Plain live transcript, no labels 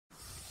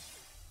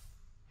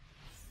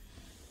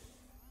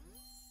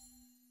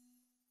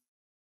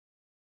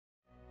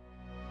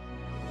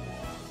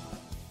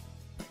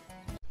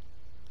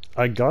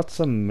I got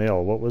some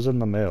mail. What was in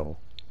the mail?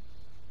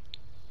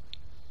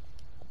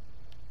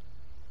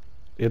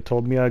 It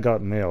told me I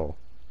got mail.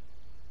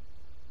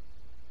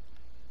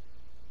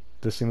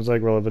 This seems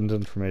like relevant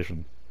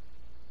information.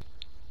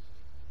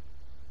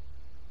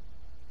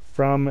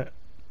 From...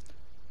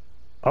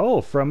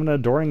 Oh, from an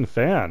adoring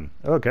fan.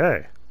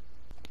 Okay.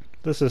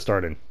 This is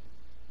starting.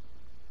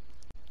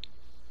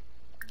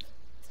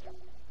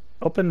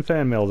 Open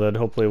fan mail that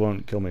hopefully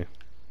won't kill me.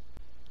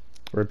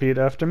 Repeat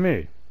after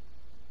me.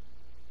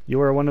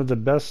 You are one of the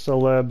best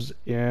celebs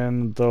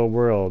in the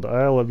world.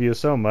 I love you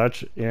so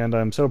much, and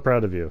I'm so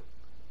proud of you.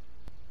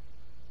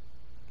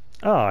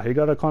 Ah, he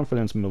got a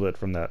confidence amulet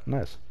from that.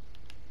 Nice.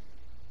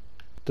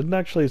 Didn't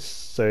actually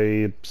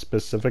say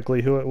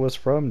specifically who it was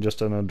from,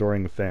 just an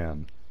adoring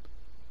fan.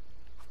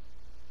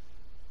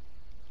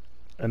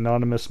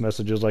 Anonymous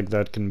messages like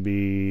that can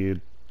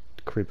be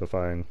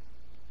creepifying.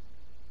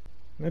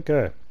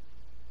 Okay.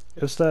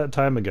 It's that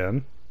time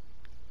again.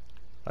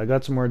 I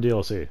got some more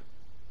DLC.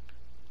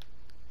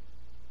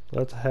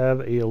 Let's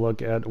have a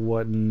look at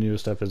what new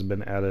stuff has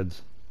been added.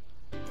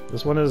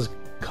 This one is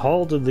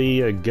called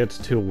the Get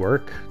to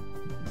Work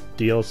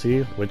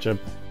DLC, which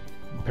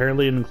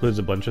apparently includes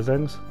a bunch of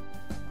things.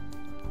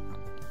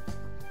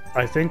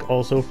 I think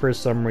also for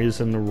some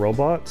reason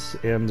robots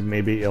and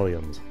maybe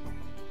aliens.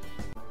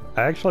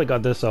 I actually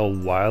got this a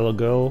while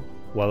ago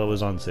while it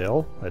was on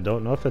sale. I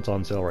don't know if it's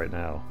on sale right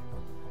now.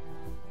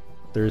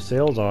 There's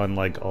sales on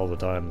like all the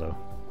time though.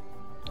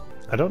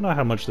 I don't know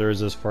how much there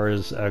is as far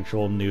as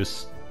actual new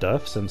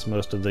stuff, since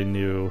most of the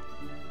new,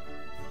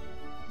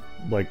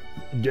 like,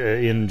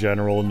 in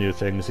general, new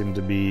things seem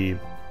to be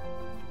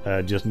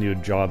just new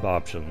job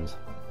options.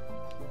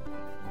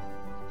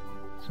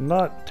 So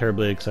not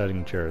terribly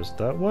exciting chairs.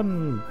 That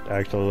one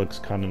actually looks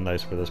kind of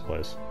nice for this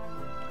place.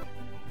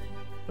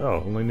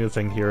 Oh, only new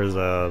thing here is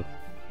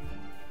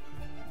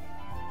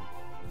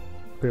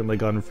apparently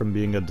gone from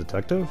being a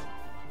detective?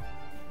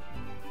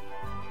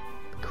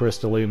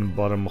 Crystalline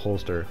bottom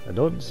holster. I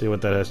don't see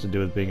what that has to do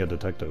with being a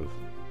detective.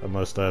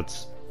 Unless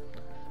that's...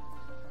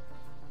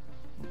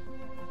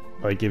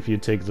 like if you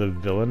take the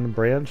villain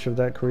branch of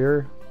that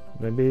career,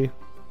 maybe?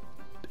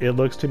 It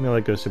looks to me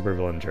like a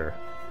supervillain chair.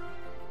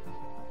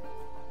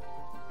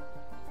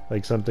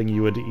 Like something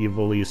you would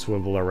evilly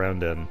swivel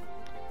around in.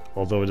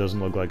 Although it doesn't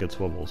look like it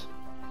swivels.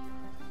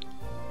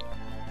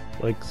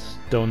 Like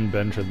stone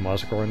bench with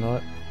moss growing on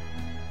it.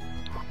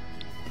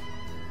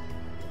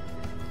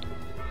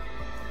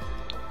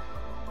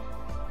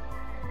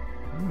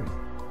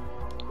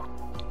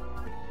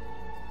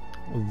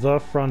 The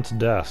front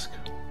desk.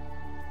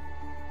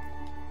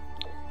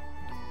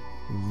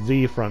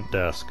 The front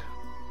desk.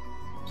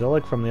 Is that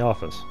like from The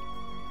Office?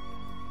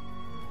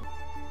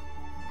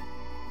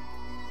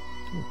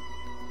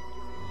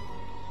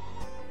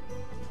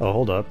 Oh,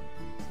 hold up.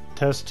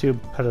 Test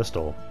tube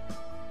pedestal.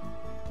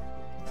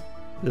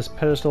 This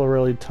pedestal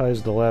really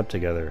ties the lab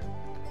together.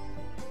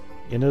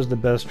 It is the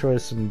best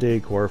choice in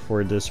decor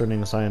for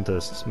discerning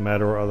scientists,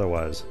 mad or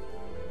otherwise.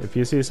 If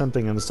you see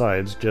something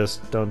inside,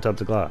 just don't touch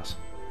the glass.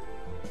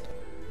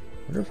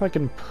 I wonder if I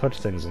can put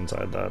things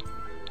inside that.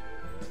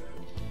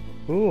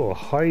 Ooh,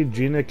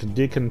 hygienic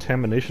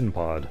decontamination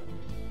pod.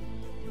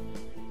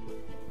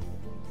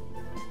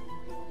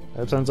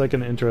 That sounds like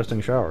an interesting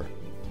shower.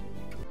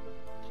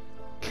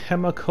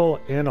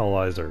 Chemical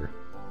analyzer.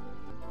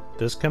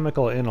 This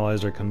chemical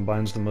analyzer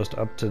combines the most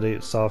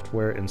up-to-date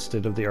software and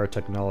state-of-the-art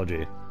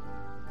technology.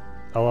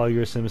 Allow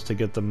your Sims to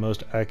get the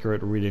most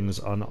accurate readings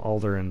on all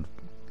their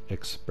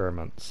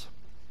experiments.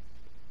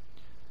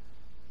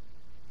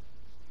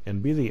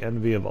 And be the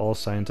envy of all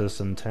scientists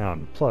in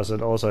town. Plus,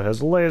 it also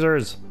has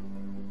lasers!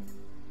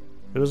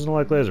 Who doesn't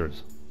like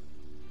lasers?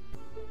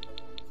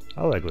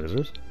 I like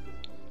lasers.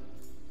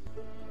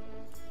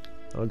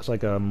 It looks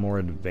like a more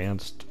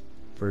advanced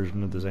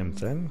version of the same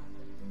thing.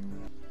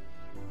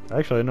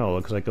 Actually, no, it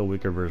looks like a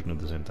weaker version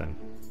of the same thing.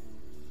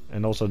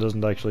 And also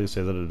doesn't actually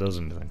say that it does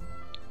anything.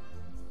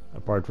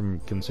 Apart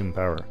from consume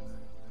power.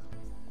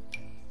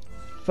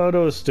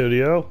 Photo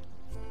studio!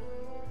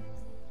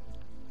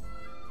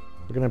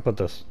 Where can I put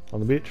this? On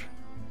the beach?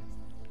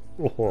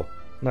 Oh,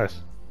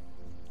 nice.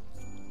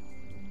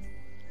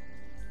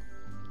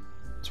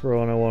 That's where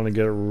I want to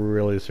get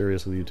really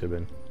serious with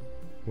YouTubing.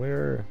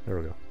 Where? There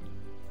we go.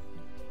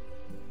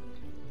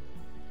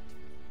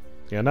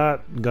 Yeah,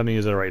 not gonna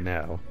use it right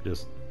now.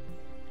 Just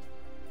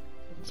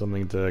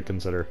something to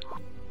consider.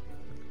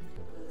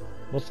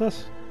 What's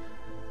this?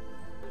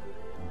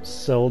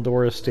 Cell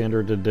door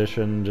standard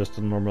edition, just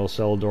a normal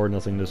cell door,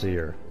 nothing to see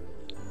here.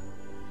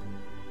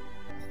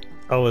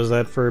 Oh, is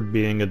that for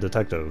being a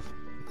detective?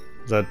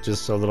 Is that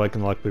just so that I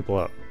can lock people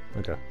up?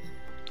 Okay.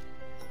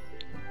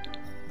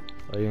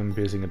 I am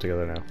piecing it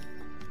together now.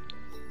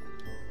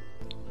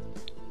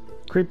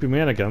 Creepy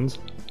mannequins.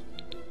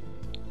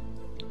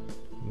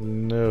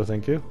 No,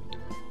 thank you.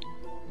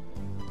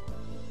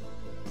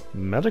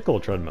 Medical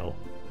treadmill.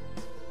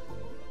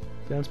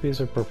 Advanced piece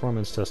of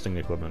performance testing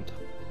equipment.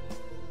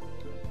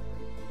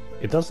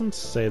 It doesn't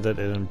say that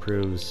it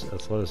improves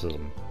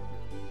athleticism.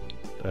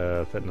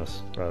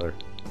 Fitness, rather.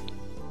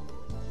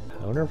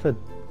 I wonder if it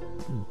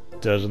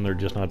does and they're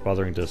just not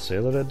bothering to say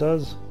that it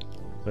does,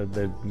 but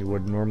they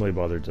would normally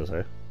bother to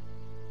say.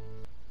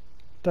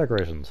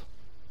 Decorations.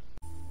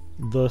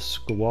 The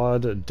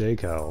Squad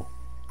Decal.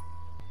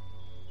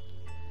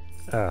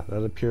 Ah,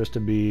 that appears to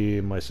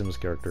be my Sims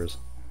characters.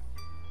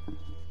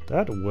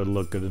 That would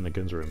look good in a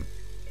kid's room.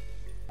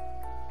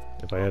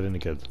 If I had any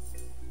kids.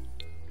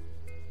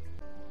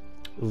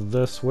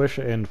 The Swish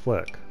and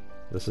Flick.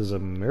 This is a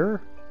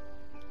mirror?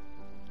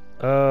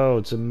 Oh,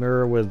 it's a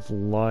mirror with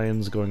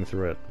lines going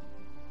through it.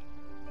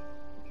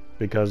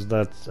 Because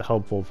that's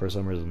helpful for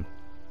some reason.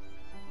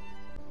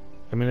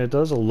 I mean, it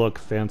does look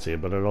fancy,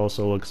 but it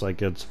also looks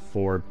like it's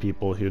for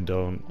people who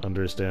don't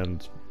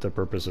understand the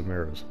purpose of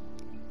mirrors.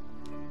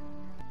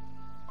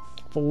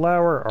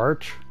 Flower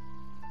arch.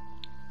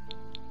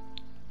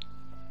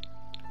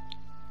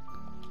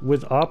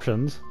 With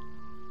options.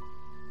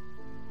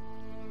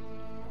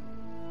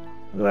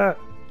 Look at that.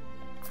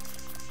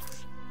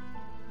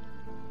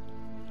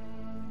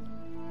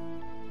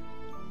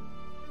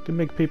 Can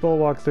make people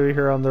walk through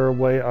here on their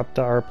way up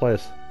to our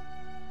place.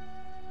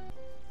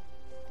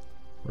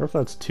 I wonder if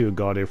that's too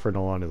gaudy for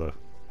Nalani though.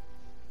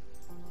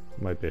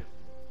 Might be.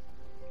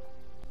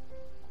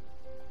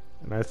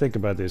 And I think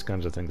about these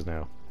kinds of things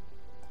now.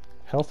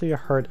 Healthy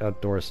Heart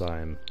Outdoor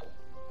sign.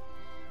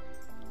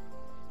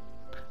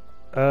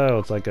 Oh,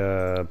 it's like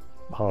a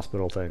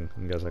hospital thing,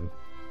 I'm guessing.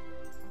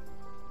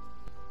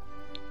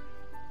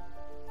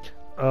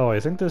 Oh, I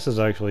think this is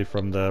actually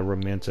from the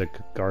Romantic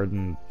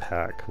Garden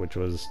pack, which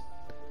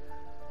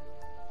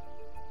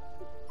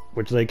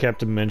they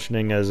kept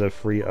mentioning as a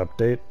free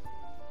update.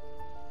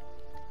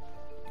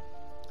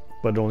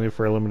 But only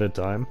for a limited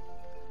time.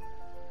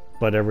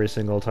 But every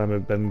single time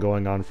it's been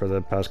going on for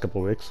the past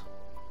couple weeks.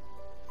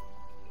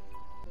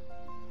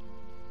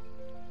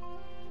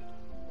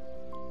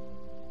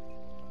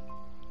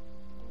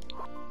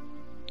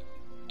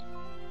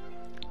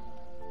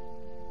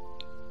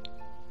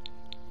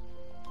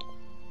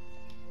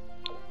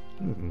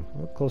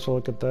 A closer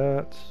look at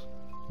that.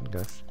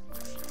 Okay.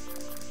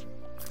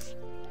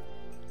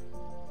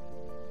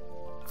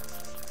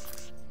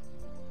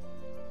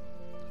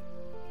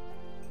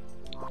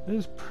 It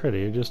is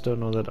pretty, I just don't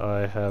know that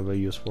I have a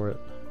use for it.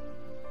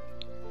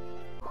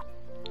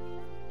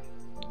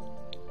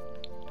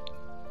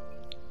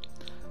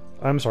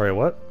 I'm sorry,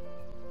 what?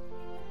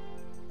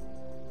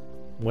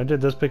 When did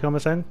this become a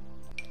thing?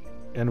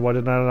 And why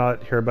did I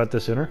not hear about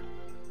this sooner?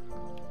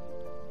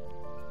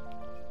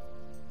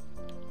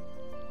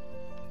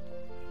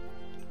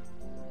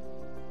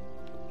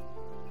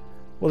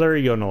 Well, there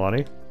you go,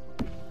 Nalani.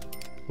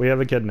 We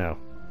have a kid now.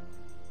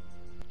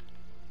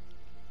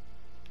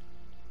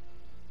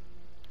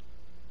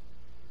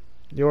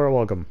 You are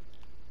welcome.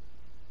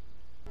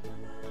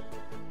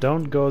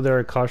 Don't go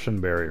there,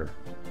 caution barrier.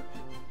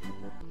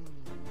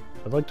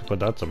 I'd like to put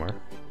that somewhere.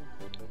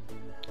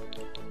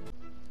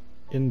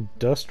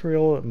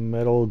 Industrial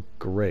metal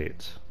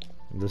grate.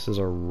 This is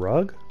a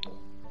rug?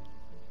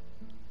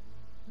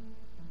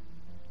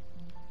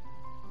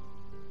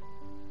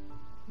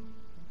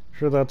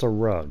 Sure, that's a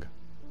rug.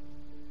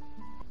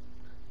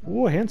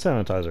 Ooh, a hand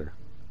sanitizer.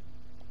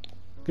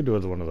 Could do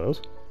with one of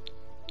those.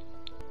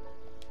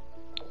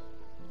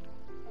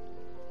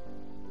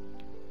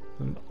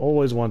 I'm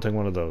always wanting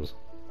one of those.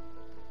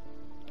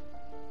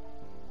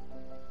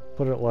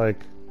 Put it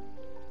like...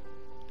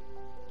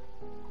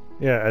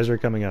 yeah, as you're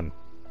coming in.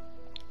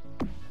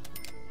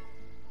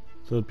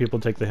 So that people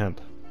take the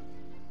hint.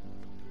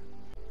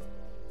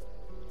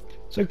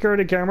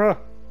 Security camera!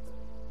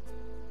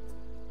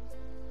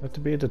 I have to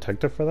be a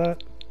detective for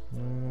that?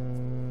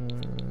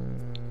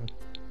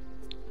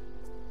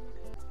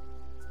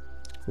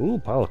 Ooh,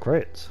 pile of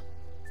crates.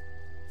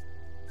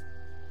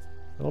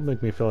 That'll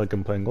make me feel like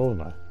I'm playing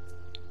GoldenEye.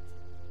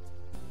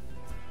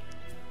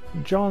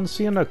 John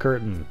Cena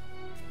curtain.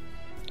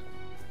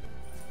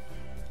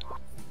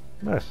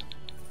 Nice.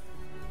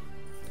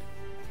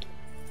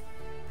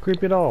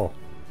 Creepy doll.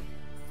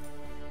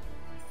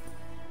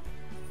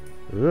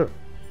 Ugh.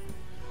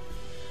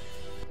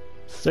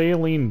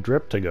 Saline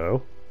drip to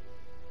go.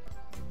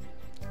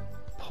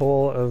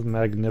 Pole of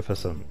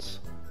Magnificence.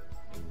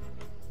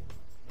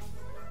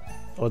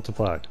 Oh, it's a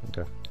flag.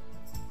 Okay.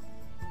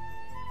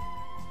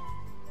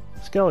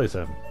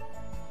 Skeleton.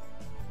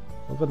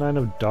 Level 9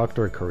 of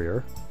Doctor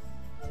career.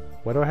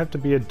 Why do I have to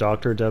be a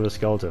doctor to have a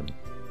skeleton?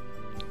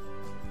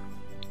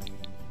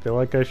 I feel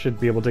like I should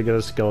be able to get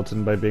a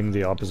skeleton by being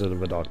the opposite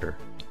of a doctor.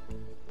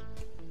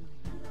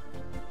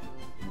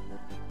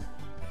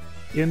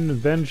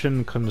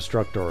 Invention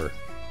constructor.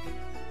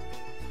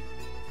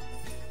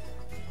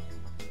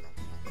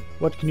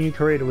 What can you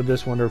create with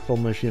this wonderful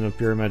machine of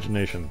pure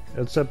imagination?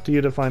 It's up to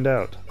you to find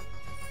out.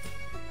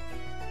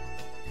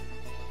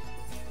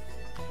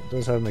 It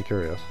does have me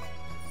curious.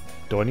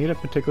 Do I need a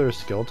particular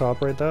skill to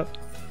operate that?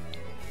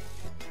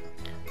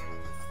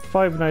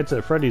 Five Nights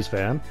at Freddy's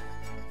fan.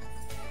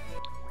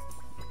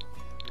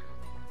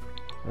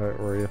 Alright,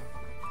 where are you?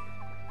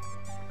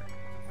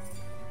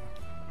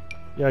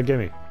 Yeah,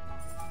 gimme.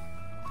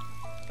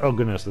 Oh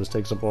goodness, this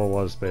takes up a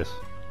lot of space.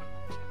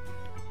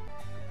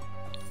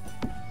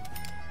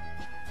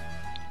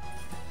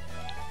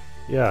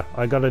 Yeah,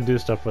 I gotta do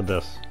stuff with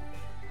this.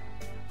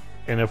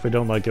 And if we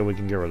don't like it, we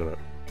can get rid of it.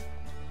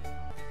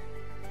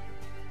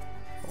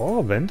 Oh,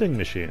 a vending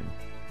machine.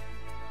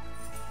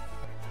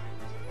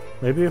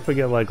 Maybe if we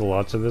get like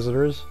lots of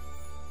visitors,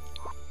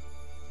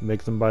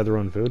 make them buy their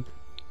own food.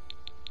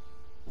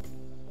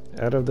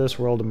 Out of this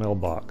world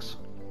mailbox.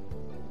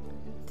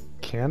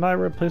 Can I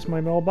replace my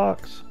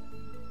mailbox?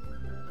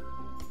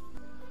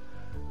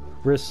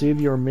 Receive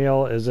your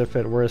mail as if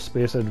it were a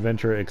space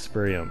adventure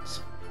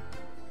experience.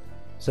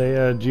 Say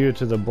adieu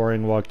to the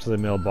boring walk to the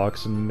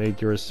mailbox and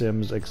make your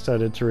Sims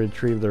excited to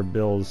retrieve their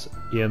bills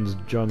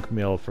and junk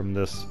mail from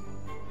this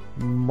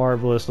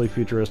marvelously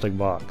futuristic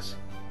box.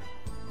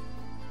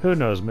 Who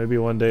knows, maybe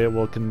one day it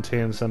will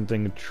contain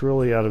something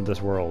truly out of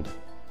this world.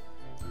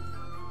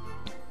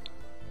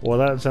 Well,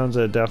 that sounds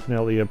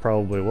definitely it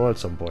probably will at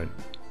some point.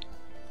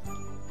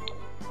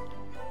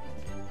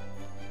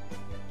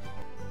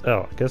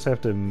 Oh, I guess I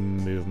have to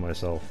move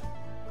myself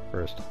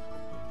first.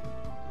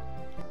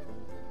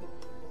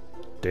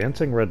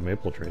 Dancing red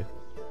maple tree.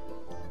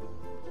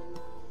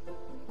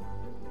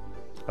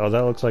 Oh,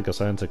 that looks like a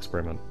science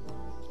experiment.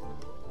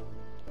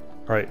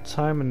 Alright,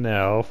 time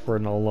now for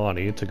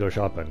Nalani to go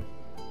shopping.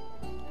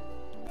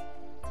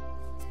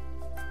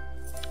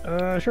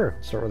 Sure.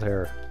 Start with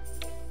hair.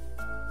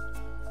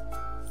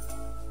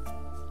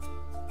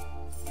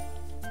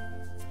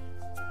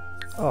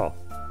 Oh.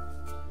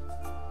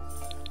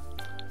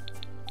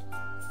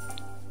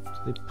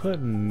 So they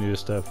put new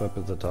stuff up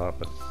at the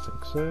top, I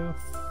think so.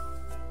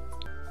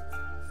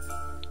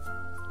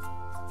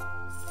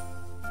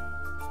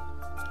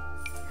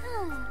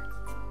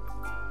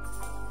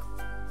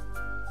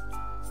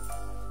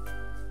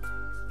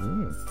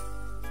 Hmm.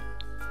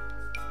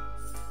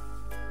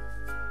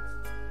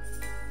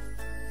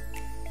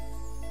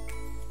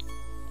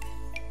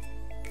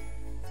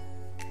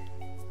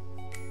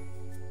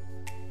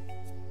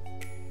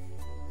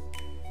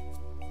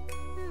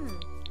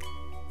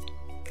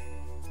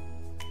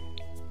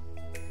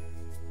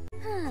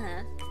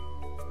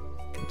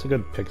 It's a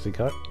good pixie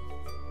cut.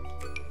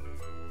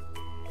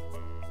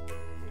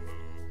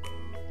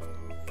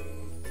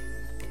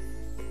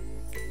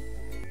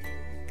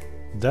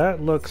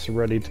 That looks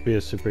ready to be a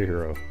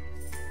superhero.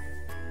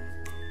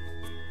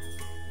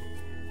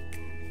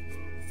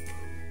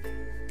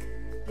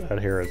 That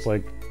hair, it's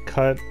like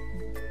cut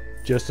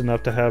just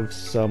enough to have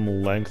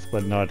some length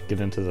but not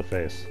get into the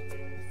face.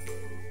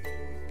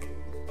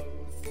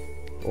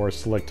 Or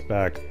slicked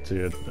back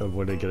to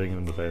avoid it getting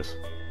in the face.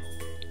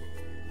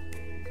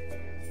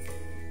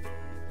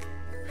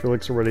 She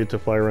looks ready to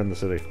fly around the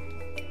city.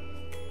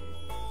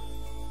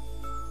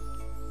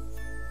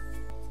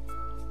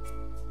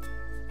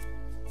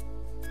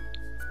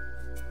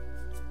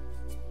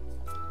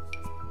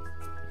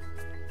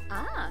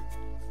 Ah.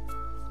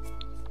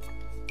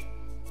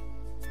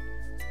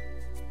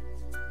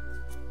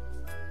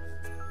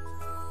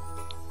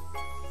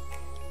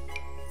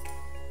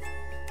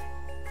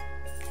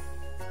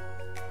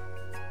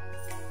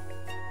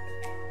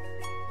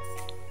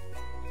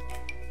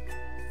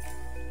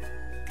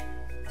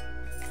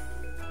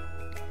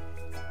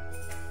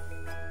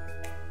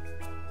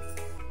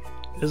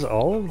 Is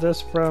all of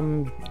this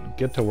from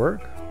Get to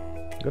Work?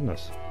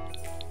 Goodness.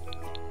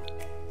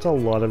 It's a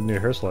lot of new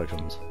hair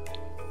selections.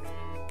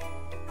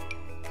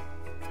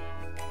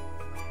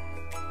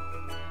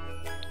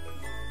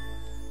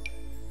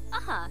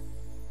 Aha.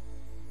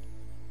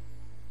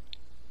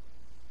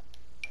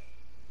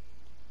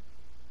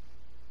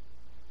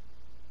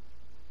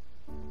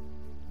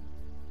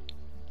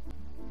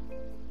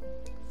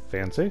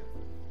 Fancy.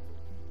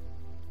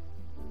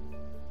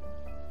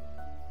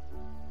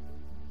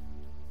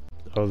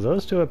 Oh,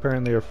 those two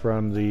apparently are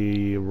from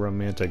the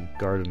romantic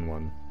garden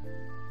one.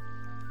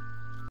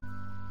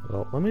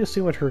 Well, let me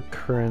see what her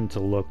current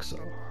looks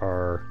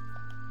are.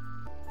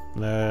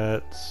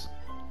 That's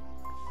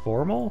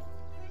formal?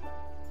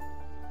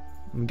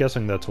 I'm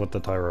guessing that's what the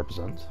tie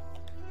represents.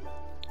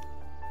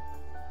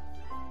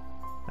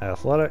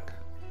 Athletic.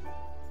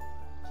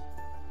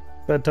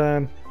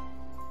 Bedtime.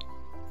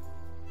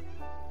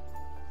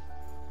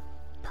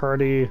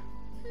 Party.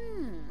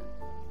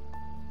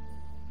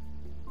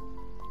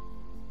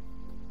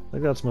 I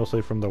think that's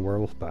mostly from the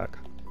werewolf pack.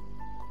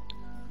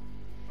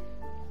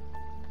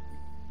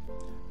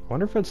 I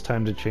wonder if it's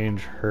time to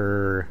change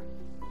her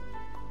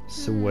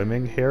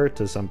swimming hair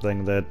to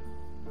something that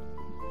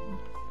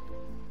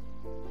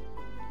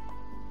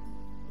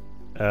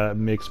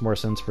makes more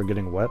sense for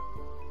getting wet.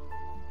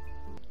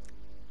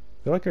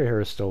 I feel like her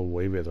hair is still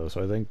wavy though,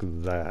 so I think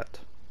that.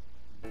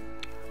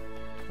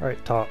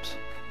 Alright, tops.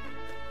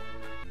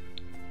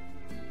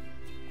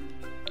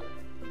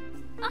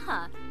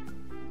 Aha.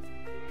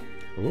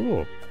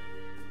 Ooh.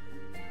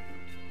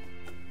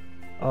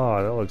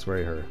 Oh, that looks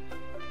very her.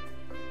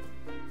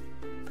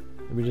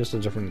 Maybe just a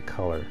different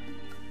color.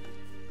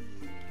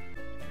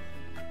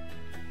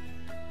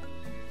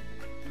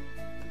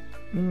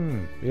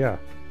 Yeah.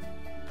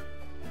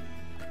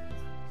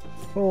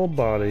 Full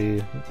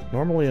body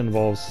normally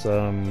involves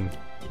some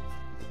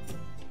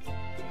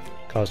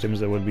costumes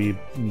that would be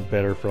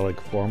better for like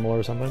formal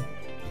or something,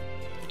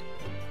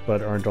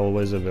 but aren't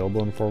always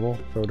available in formal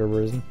for whatever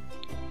reason.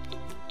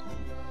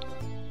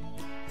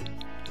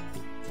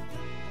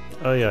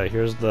 Oh yeah,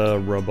 here's the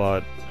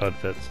robot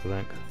outfits, I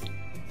think.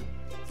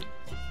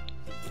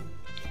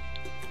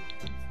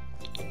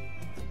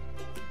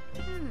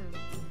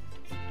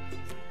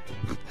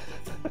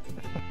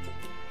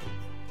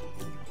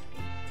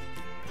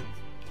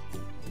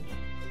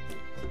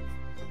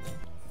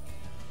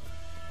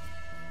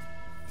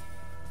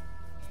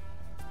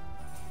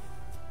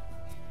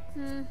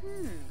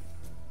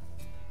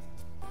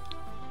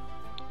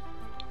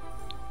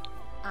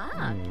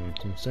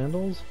 Some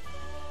sandals.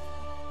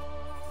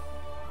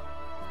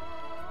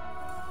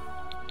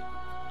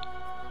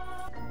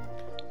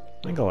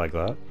 I think I like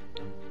that.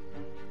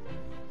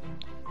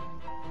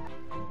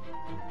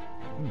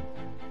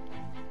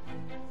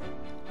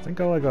 I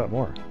think I like that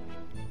more.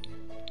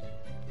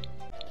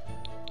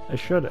 I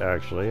should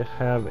actually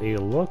have a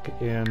look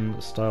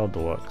in Style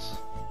Deluxe,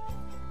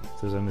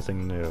 if there's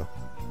anything new.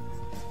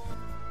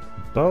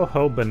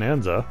 Boho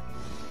Bonanza.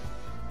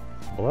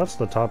 Well, that's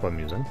the top I'm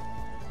using.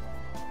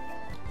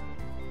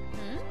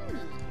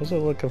 How does it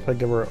look if I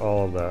give her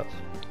all of that?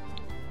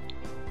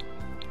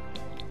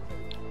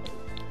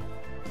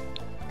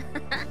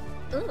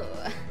 Ooh.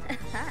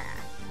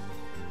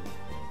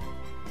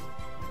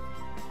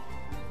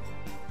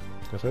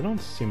 Because I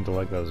don't seem to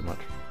like that as much.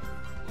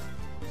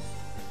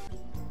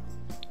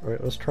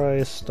 Alright, let's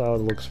try Style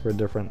Looks for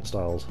different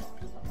styles.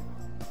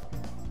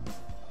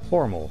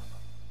 Formal.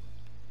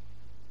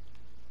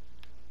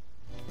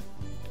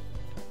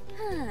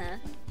 Huh.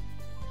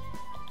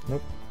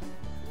 Nope.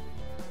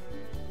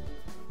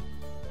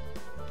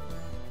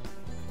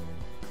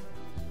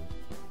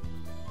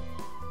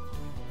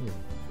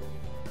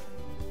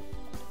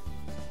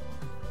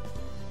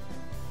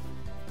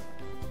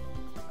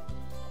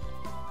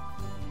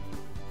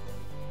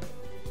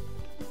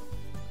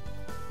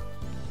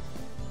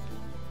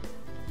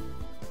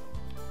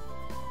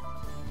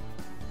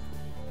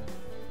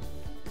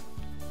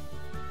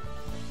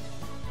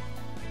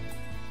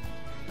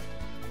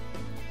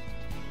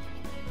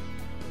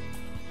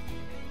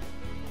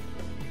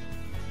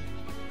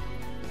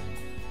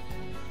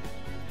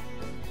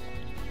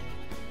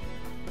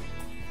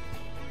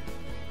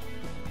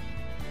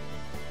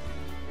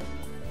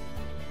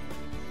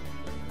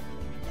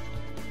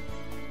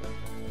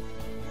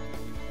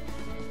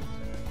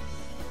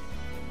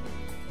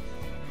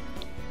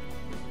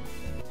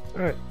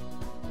 Alright,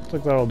 looks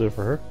like that'll do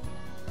for her.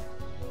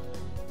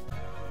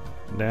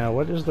 Now,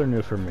 what is there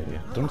new for me?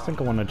 Don't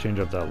think I want to change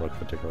up that look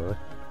particularly.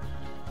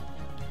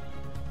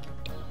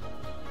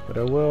 But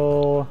I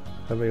will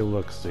have a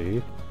look-see.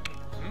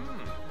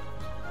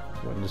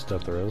 What new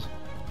stuff there is.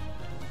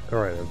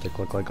 Alright, I have to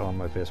click like on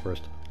my face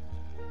first.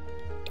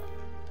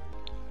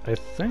 I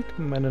think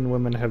men and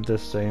women have the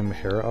same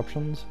hair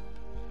options.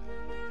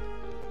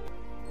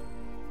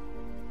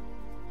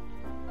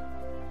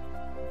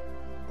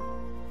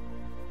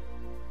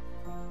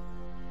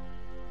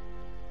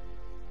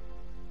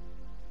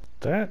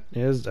 That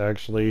is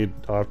actually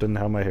often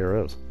how my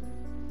hair is.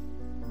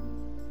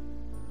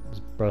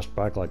 Just brushed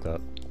back like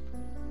that.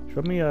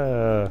 Show me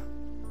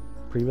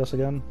previous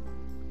again.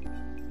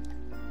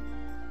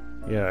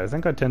 Yeah, I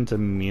think I tend to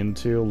mean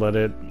to let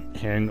it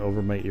hang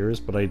over my ears,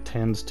 but I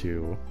tend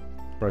to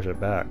brush it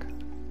back.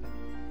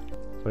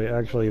 So I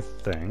actually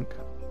think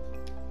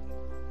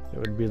it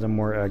would be the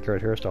more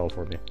accurate hairstyle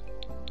for me.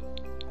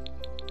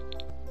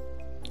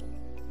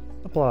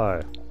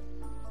 Apply.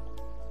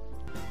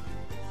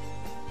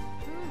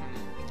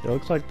 It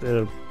looks like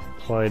it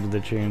applied the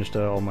change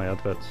to all my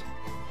outfits.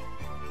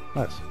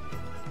 Nice.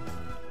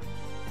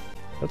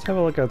 Let's have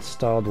a look at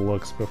Style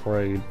Deluxe before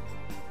I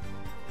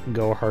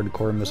go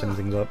hardcore messing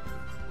things up.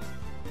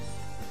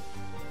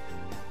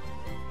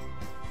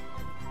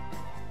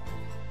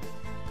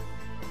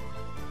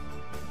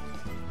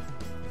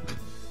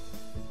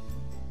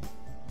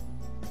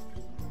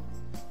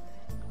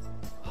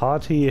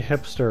 Haughty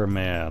hipster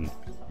man.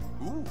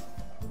 Ooh.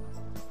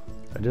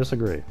 I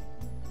disagree.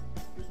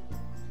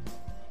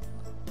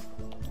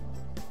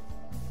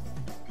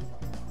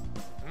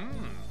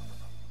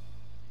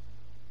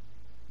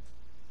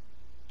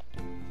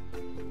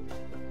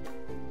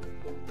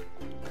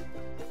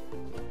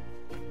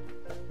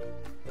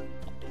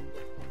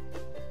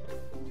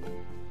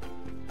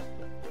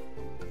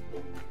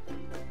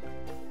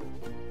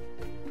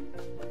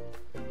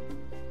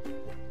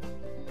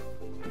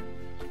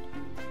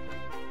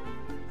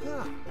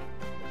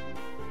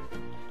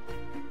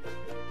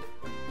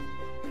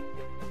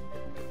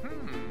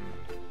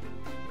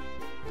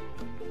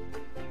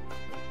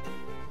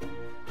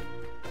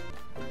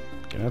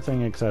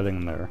 Nothing exciting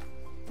in there.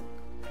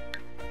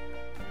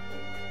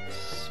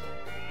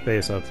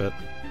 Space outfit.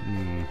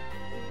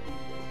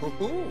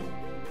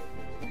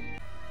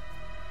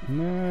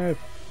 Nah, I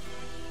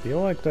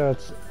feel like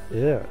that's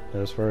it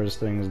as far as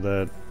things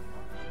that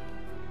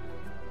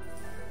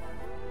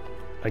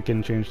I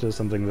can change to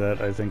something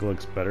that I think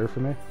looks better for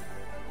me.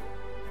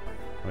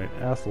 Wait,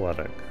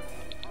 athletic.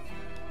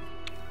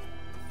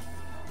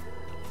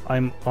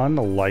 I'm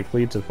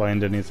unlikely to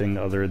find anything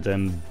other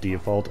than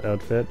default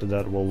outfit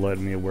that will let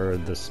me wear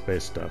this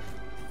space stuff.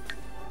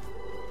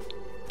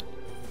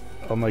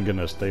 Oh my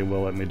goodness, they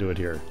will let me do it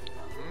here.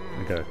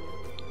 Okay.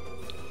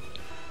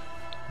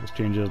 This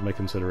changes my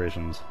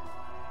considerations.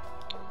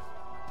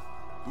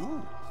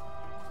 Ooh.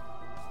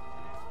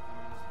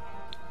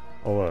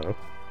 Hello.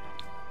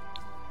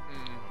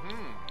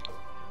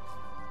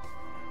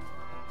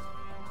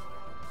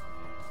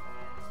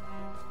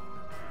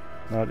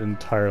 Not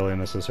entirely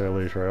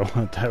necessarily sure I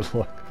want that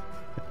look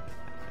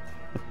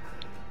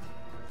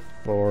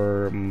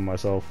for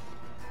myself.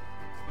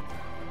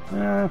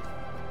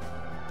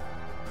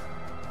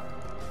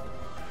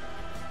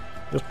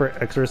 Just for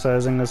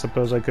exercising, I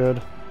suppose I could.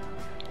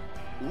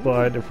 Ooh.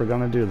 But if we're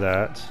gonna do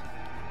that,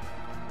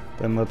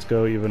 then let's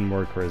go even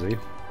more crazy.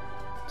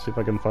 See if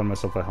I can find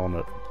myself a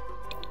helmet.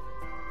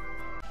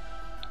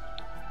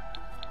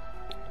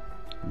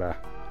 Bah.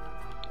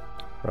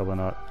 Probably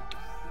not.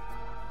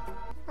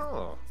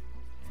 Oh.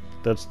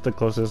 That's the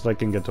closest I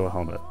can get to a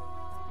helmet.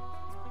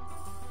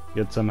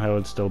 Yet somehow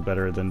it's still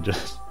better than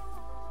just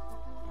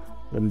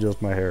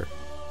my hair.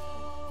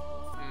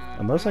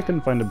 Unless I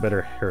can find a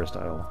better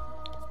hairstyle.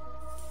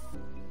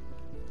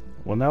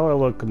 Well, now I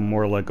look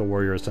more like a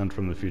warrior sent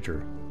from the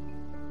future.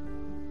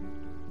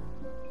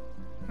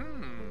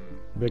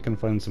 Maybe I can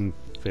find some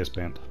face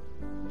paint.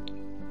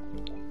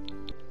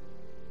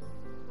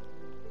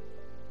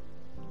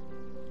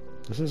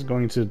 This is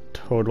going to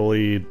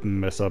totally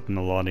mess up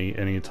Nalani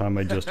anytime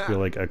I just feel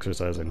like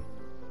exercising.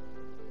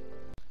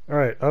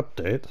 Alright,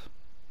 update.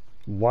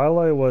 While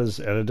I was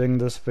editing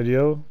this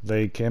video,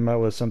 they came out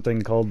with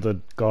something called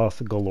the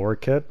Goth Galore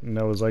kit, and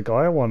I was like, oh,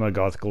 I want a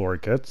Goth Galore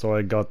kit, so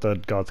I got the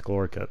Goth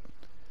Galore kit.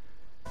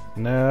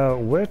 Now,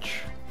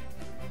 which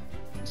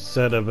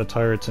set of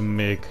attire to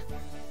make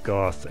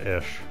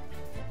goth-ish?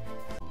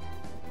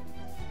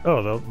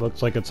 Oh, that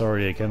looks like it's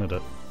already a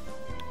candidate.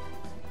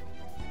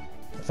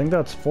 I think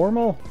that's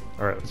formal?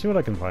 Alright, let's see what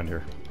I can find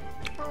here.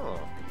 Oh.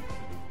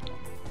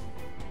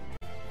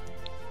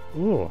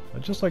 Ooh,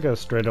 it's just like a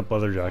straight up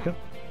leather jacket.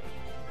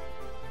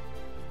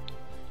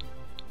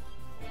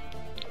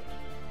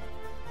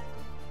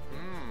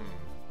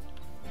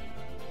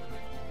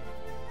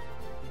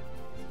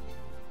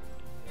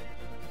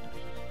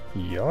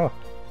 Yeah.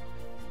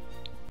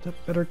 Is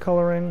that better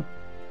coloring?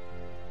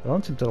 I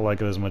don't seem to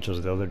like it as much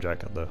as the other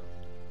jacket though.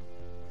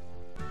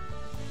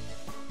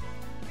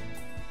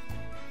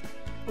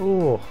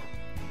 Ooh.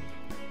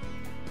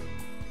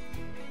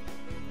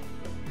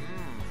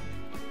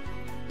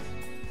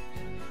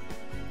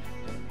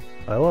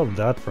 I love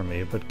that for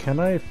me, but can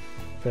I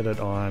fit it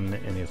on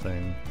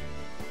anything?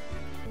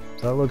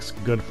 That looks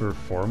good for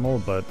formal,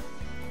 but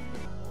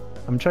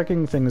I'm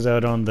checking things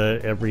out on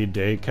the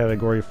everyday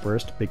category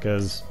first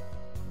because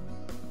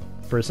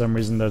for some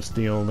reason that's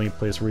the only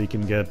place where you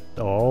can get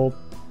all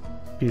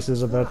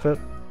pieces of outfit.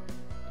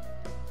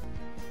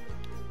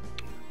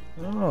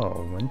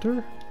 Oh,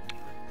 winter?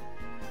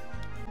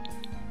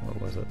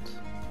 What was it?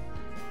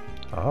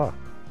 Ah.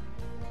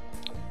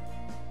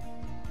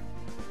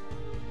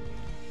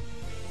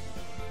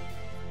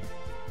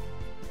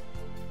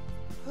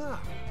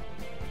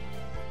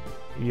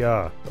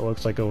 Yeah, it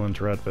looks like a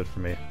winter outfit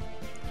for me.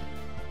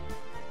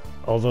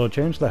 Although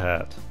change the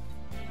hat.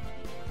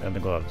 And the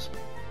gloves.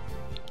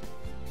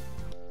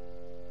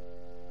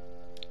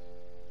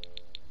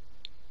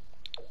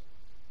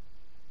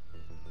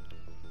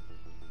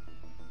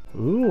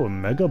 Ooh,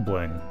 mega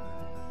bling.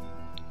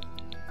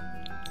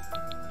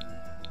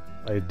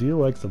 I do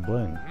like the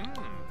bling.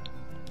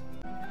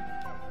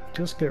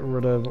 Just get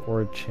rid of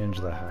or change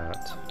the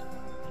hat.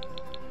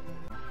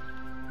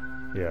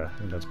 Yeah, I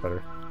think that's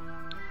better.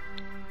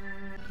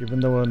 Even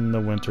though in the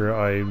winter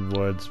I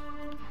would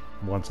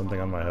want something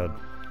on my head.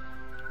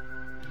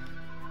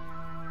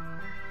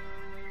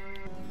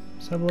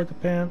 Let's have a look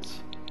at pants.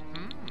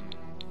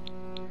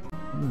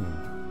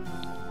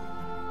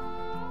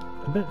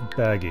 A bit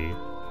baggy.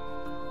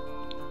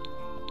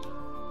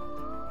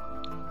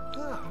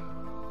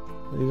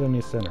 Are these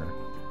any thinner?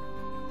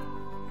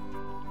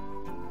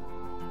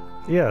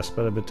 Yes,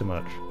 but a bit too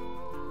much.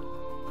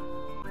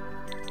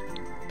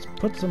 Let's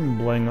put some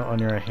bling on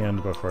your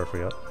hand before I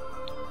forget.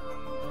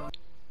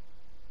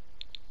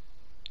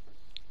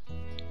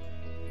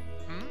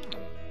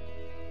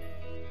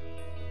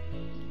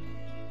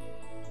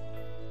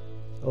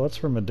 Oh, that's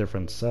from a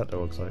different set, it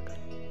looks like.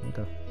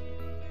 Okay.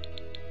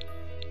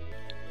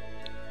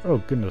 Oh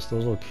goodness,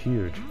 those look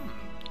huge.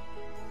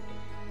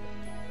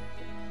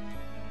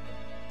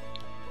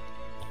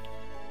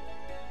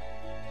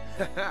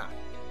 You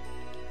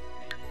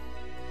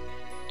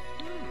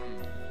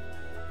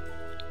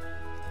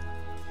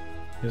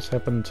just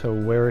happen to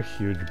wear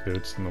huge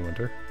boots in the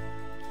winter.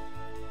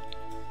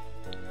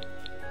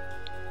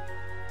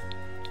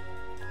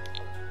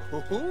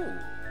 Ooh.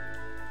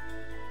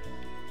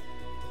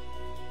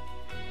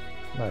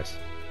 Nice.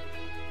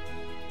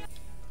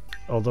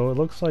 Although it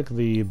looks like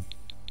the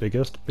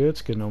biggest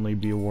boots can only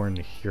be worn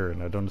here,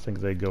 and I don't think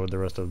they go with the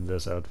rest of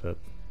this outfit.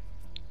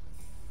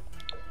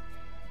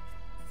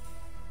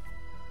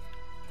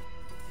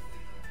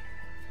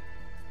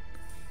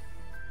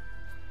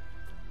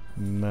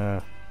 Nah.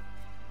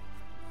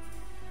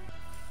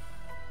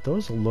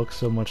 Those look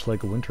so much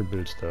like winter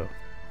boots though.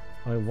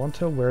 I want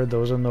to wear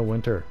those in the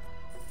winter.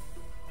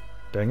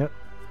 Dang it.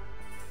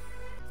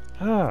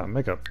 Ah,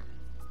 makeup.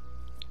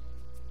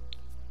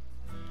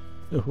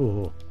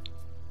 Ooh.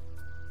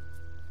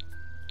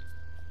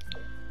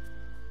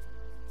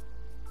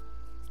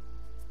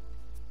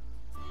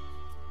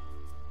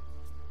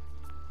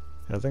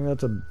 I think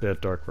that's a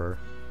bit dark for her.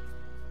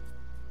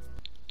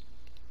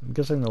 I'm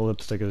guessing the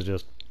lipstick is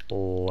just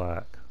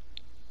black.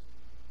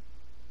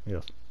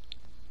 Yes.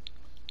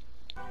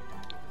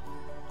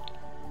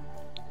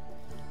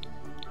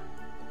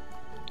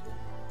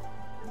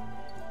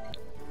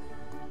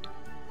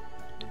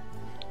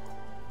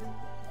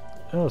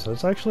 Oh, so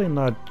it's actually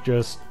not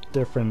just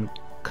different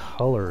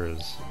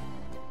colors.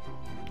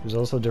 There's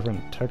also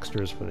different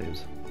textures for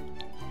these.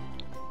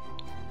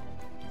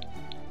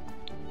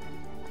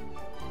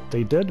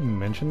 They did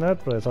mention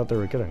that, but I thought they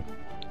were kidding.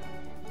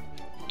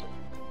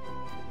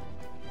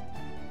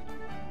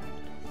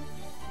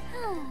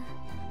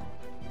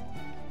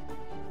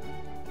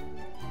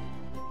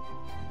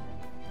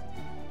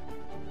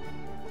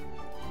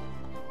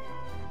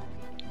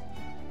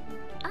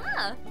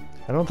 Ah.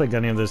 I don't think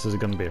any of this is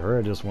going to be her,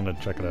 I just want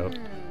to check it out.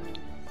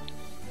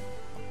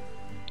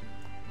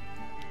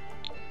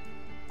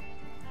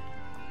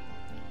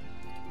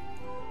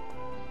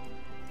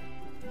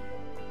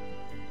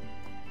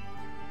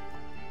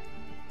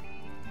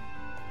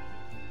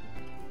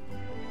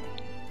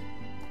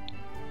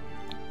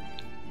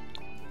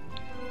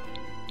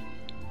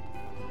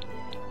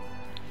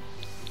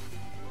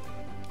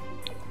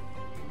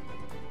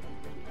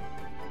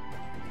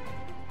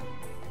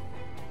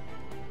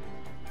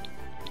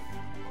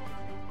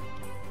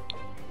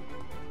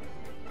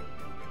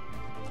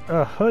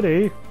 A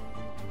hoodie?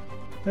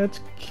 That's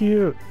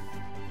cute.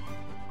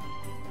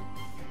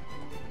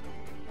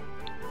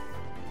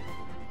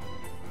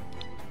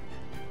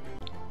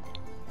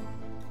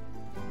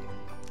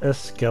 A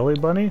Skelly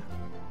bunny?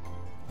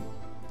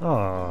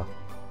 Aww.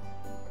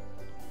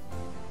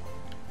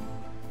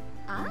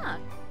 Ah.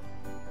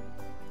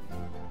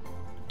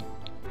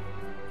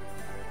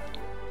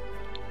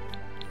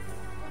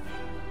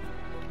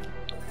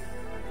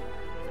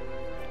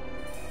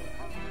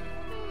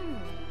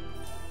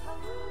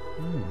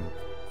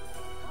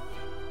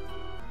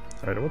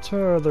 Alright, what's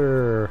her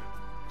other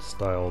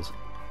styles?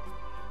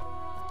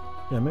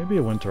 Yeah, maybe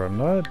a winter. I'm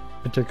not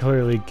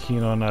particularly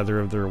keen on either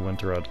of their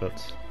winter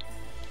outfits.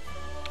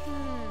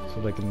 That's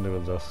what I can do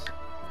with this.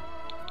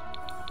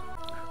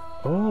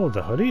 Oh,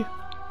 the hoodie?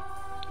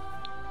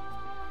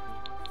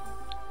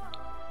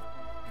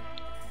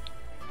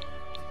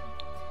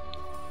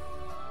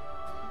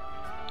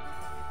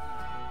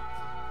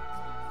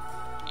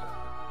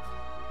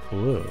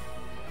 Ooh.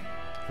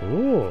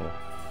 Ooh.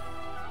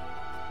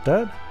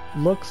 That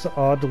looks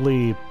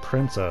oddly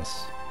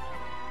princess.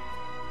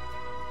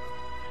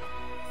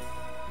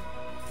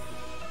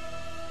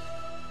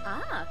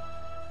 Ah.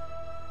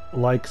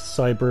 Like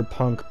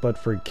cyberpunk but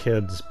for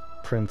kids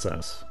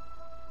princess.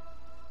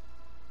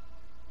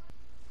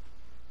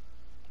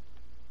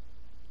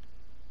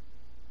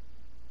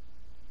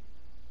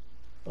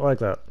 I like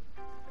that.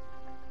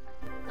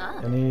 Ah.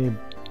 Any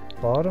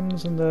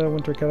bottoms in the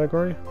winter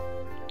category?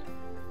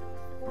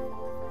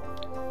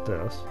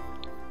 This.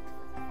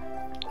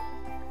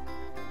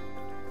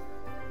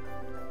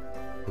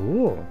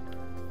 Ooh.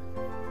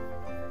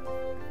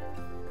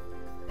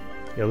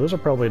 Yeah, those are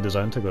probably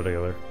designed to go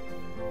together.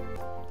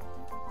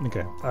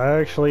 Okay, I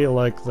actually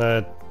like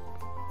that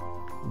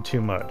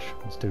too much.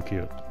 It's too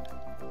cute.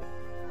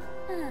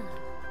 I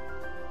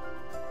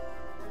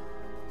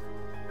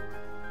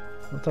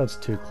thought that's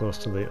too close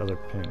to the other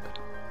pink.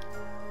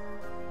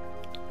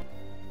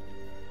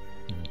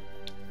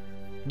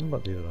 What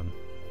about the other one?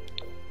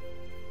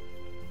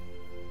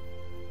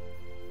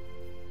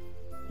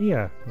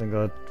 Yeah, I think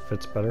that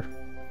fits better.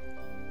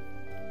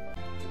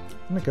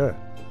 Okay.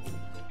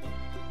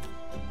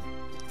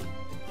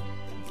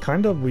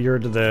 Kind of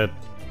weird that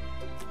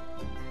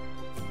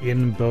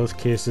in both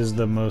cases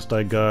the most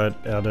I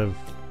got out of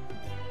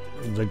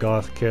the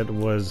goth kit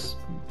was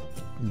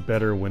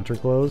better winter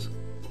clothes.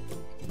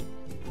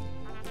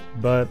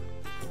 But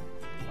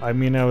I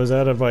mean, I was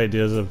out of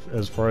ideas of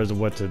as far as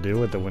what to do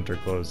with the winter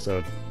clothes,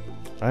 so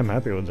I'm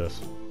happy with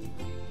this.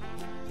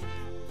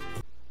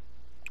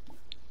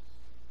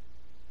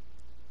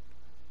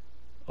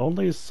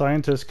 Only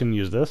scientists can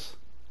use this.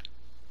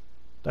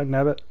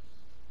 Dagnabbit.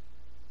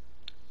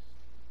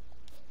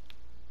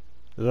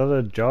 Is that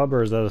a job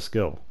or is that a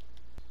skill?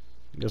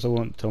 I guess it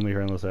won't tell me here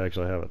unless I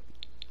actually have it.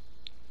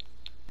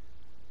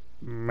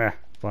 Meh,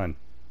 fine.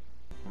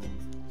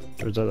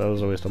 Turns out that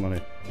was a waste of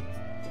money.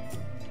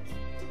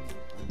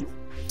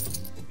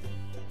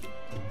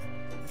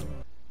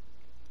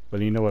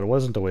 But you know what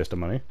wasn't a waste of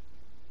money?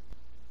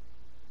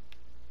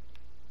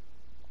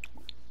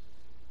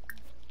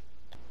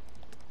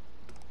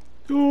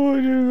 Oh,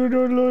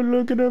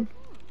 look at him!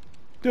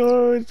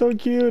 Oh, it's so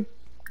cute!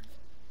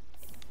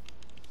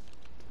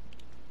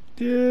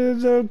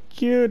 It's so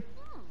cute!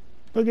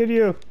 Look at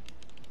you!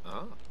 Ah.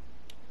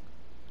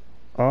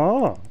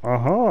 Ah,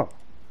 uh-huh.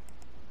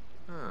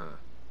 Huh.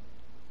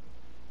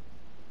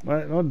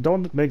 No,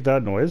 don't make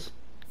that noise.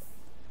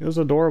 It was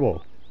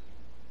adorable.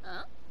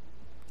 Huh?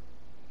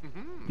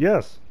 Mm-hmm.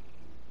 Yes.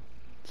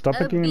 Stop A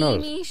picking your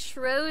nose. beanie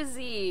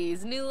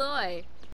Shrosies, Nuloi.